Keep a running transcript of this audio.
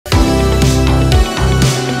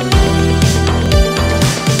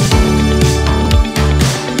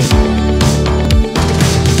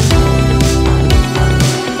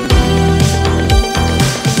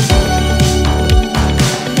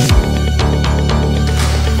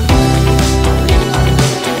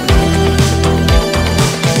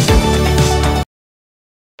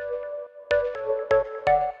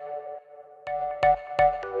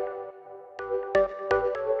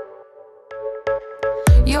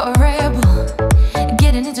You're a rebel,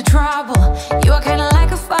 getting into trouble. You are kinda like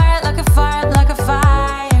a fire, like a fire, like a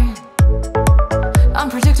fire.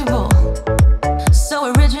 Unpredictable,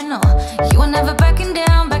 so original. You are never backing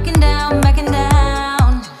down, backing down, backing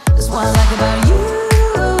down. That's what I like about you.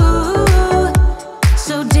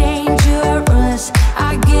 So dangerous,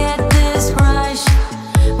 I get this rush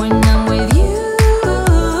when I'm with you.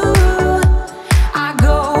 I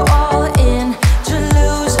go all in to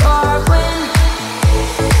lose or win.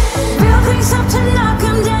 Real things up to knock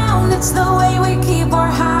 'em down. It's the way we keep our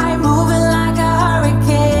high, moving like a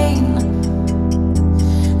hurricane.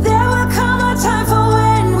 There will come a time for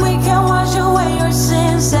when we can wash away your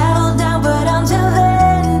sins, settle down, but until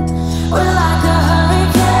then, we're like a hurricane.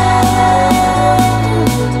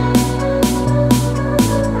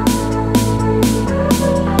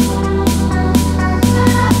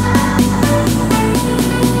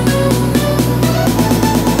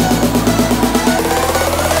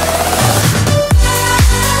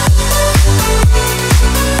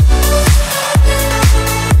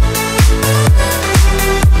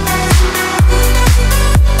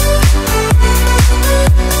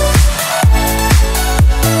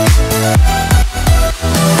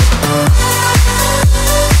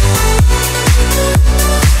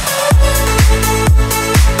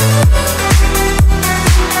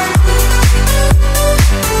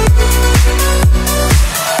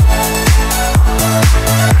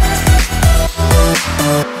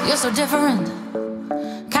 You're so different,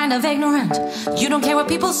 kind of ignorant. You don't care what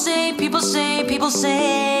people say, people say, people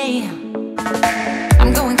say.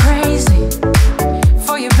 I'm going crazy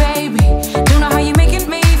for you, baby. Don't know how you're making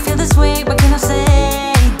me feel this way. What can I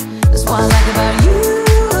say? That's what I like about you.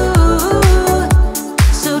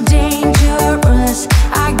 So dangerous,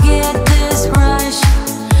 I get this rush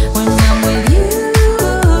when I'm with you.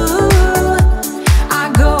 I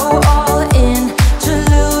go all in to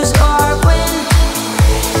lose or win.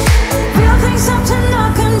 Real things up to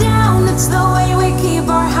knock 'em down. It's the way we keep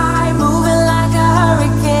our high, moving like a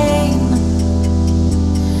hurricane.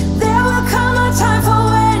 There will come a time for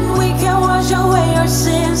when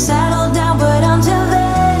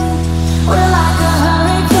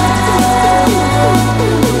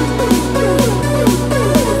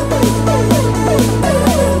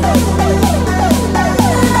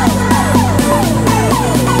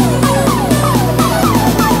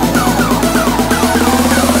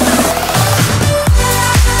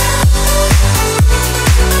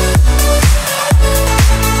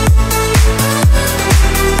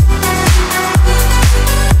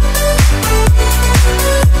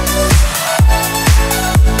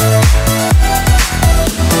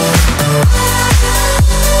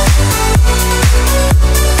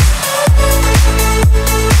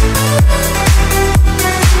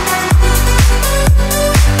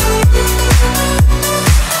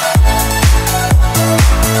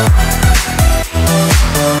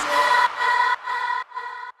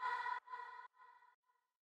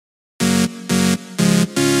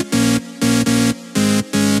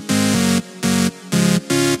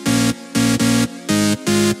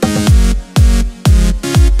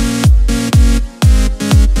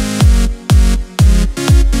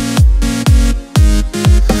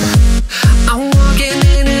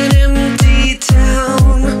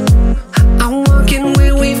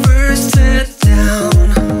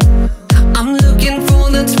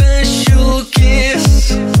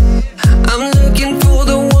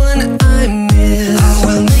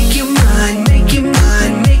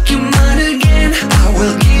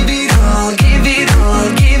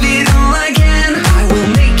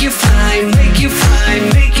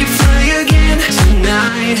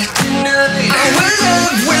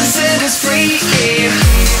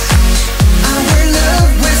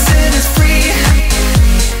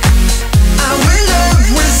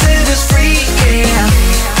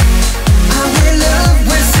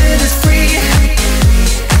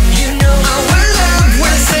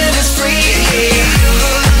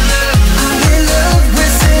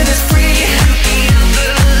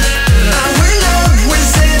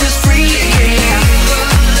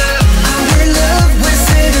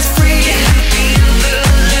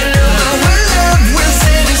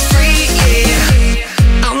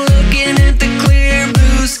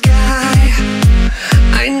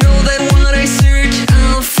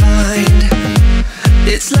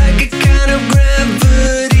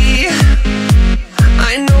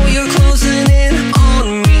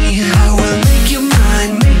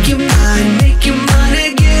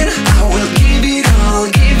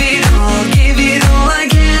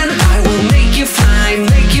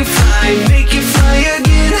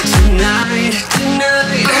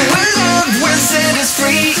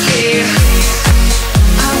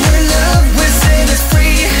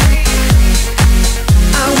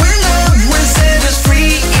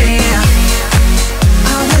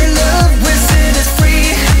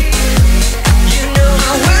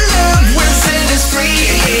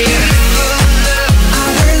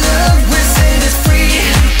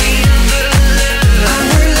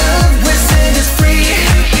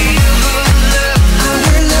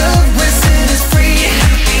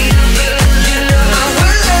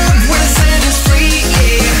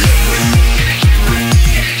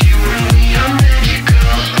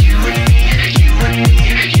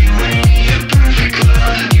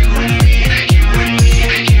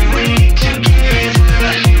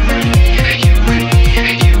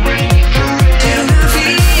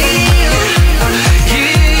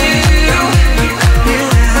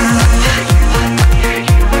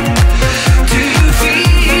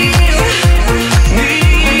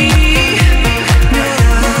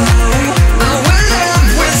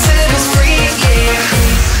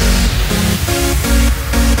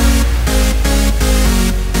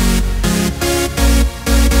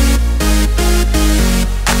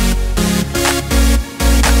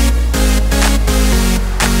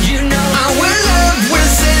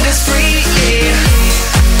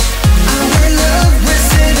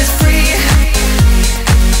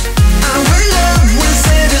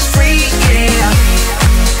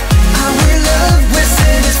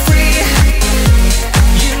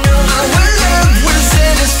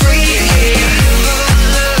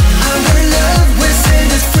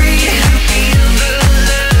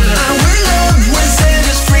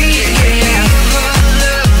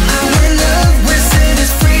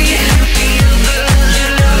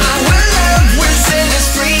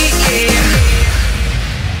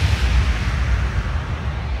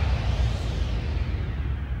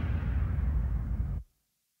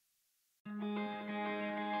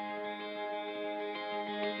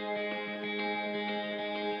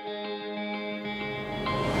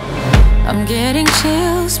I'm getting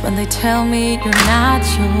chills when they tell me you're not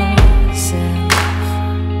yourself.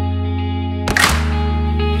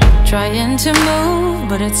 Trying to move,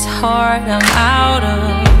 but it's hard, I'm out of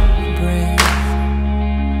breath.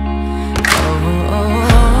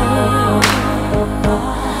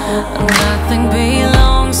 Nothing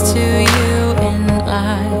belongs to you in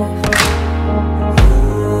life.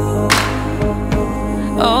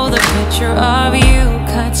 Oh, the picture of you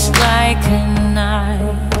cuts like a knife.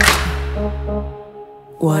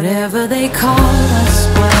 Whatever they call us,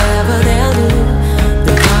 whatever they'll do,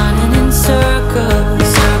 they're running in circles,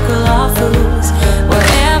 circle of fools.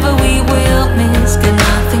 Whatever we will miss, got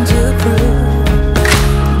nothing to prove.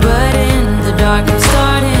 But in the dark I'm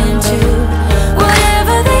starting to.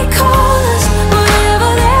 Whatever they call us, whatever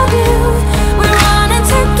they'll do, we're running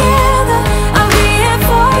together, I'll be here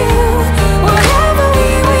for you. Whatever we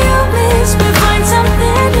will miss, we'll find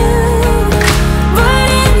something new. But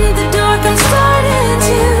in the dark I'm starting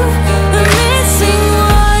to. I'm missing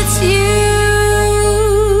what's you.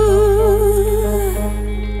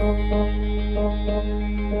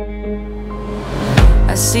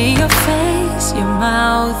 I see your face, your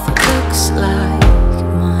mouth looks like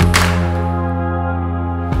mine.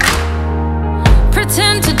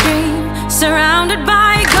 Pretend to dream, surrounded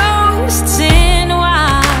by ghosts in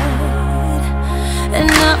white. And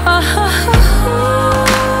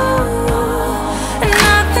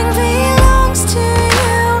nothing belongs to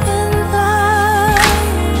you in life.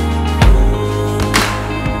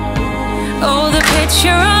 Oh, the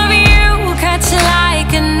picture of you cuts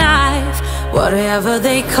like a knife. Whatever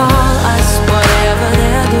they call us, whatever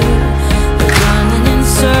they'll do, they're running in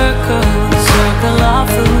circles, circle of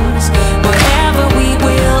fools. Whatever we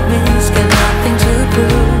will miss, got nothing to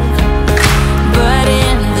prove. But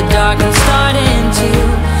in the dark I'm starting to.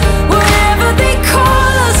 Whatever they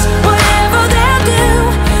call us, whatever they'll do,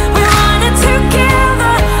 we're running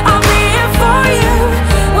together, I'll be here for you.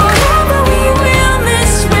 Whatever we will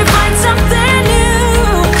miss, we find something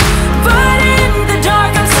new. But in the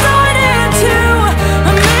dark I'm starting to.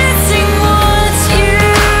 I'm missing what's you.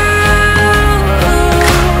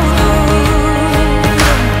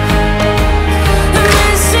 I'm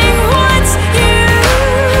missing what's you.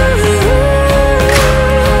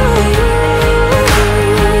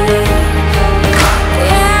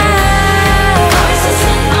 Yeah. Voices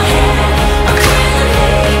in my head are killing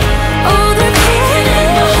me. Oh, they're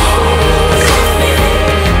killing me.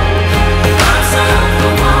 I'm so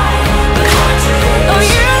wide, but hard to reach. Oh,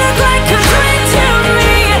 you look like a dream to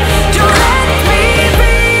me. Don't let me be.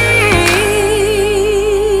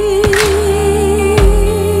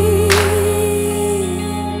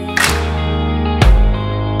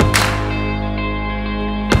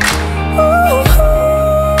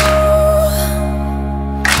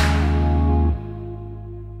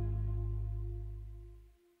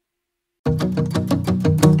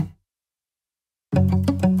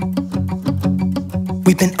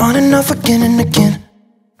 We've been on and off again and again.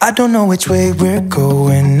 I don't know which way we're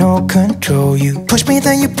going, no control. You push me,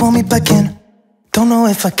 then you pull me back in. Don't know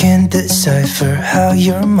if I can decipher how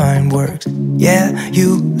your mind works. Yeah,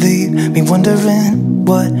 you leave me wondering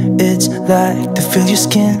what it's like to feel your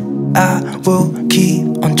skin. I will keep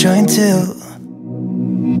on trying till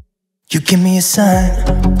you give me a sign.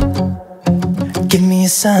 Give me a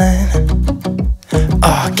sign.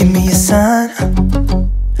 Oh, give me a sign.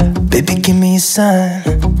 Baby, give me a sign.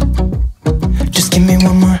 Just give me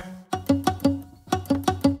one more.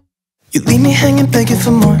 You leave me hanging, begging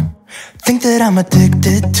for more. Think that I'm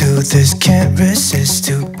addicted to this, can't resist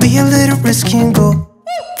to be a little risky and go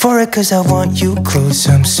for it, cause I want you close.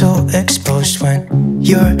 I'm so exposed when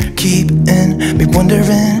you're keeping me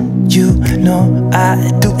wondering. You know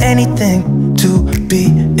I'd do anything to be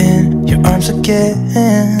in your arms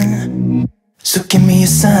again. So give me a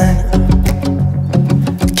sign.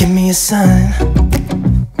 Give me a sign.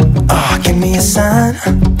 Oh, give me a sign.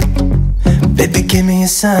 Baby, give me a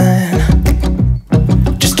sign.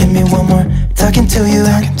 Just give me one more. Talking to you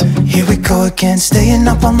and here we go again. Staying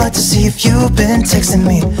up all night to see if you've been texting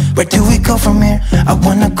me. Where do we go from here? I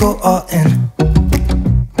wanna go all in.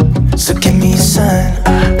 So give me a sign.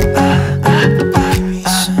 Give me a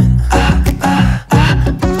sign.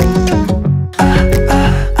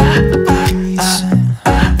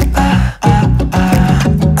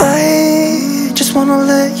 I just wanna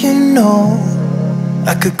let you know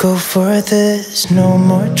I could go for this, no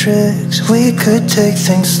more tricks. We could take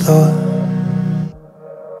things slow.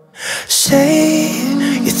 Say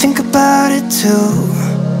you think about it too.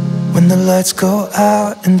 When the lights go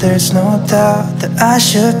out and there's no doubt that I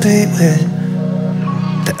should be with,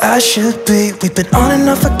 that I should be. We've been on and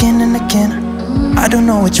off again and again. I don't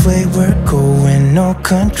know which way we're going, no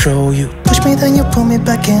control. You push me, then you pull me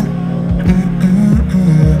back in.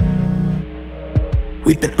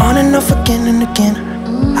 We've been on and off again and again.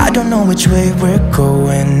 I don't know which way we're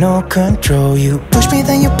going, no control. You push me,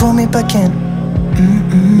 then you pull me back in.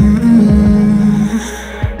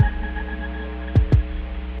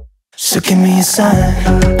 So give me a sign,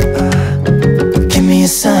 give me a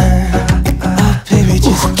sign. Oh baby,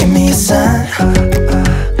 just give me a sign.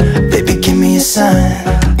 Baby, give me a sign.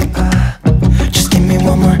 Just give me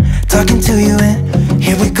one more, talking to you and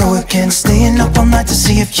here we go again. Staying up all night to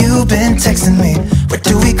see if you've been texting me. Where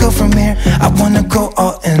do we go from here? I wanna go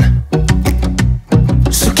all in.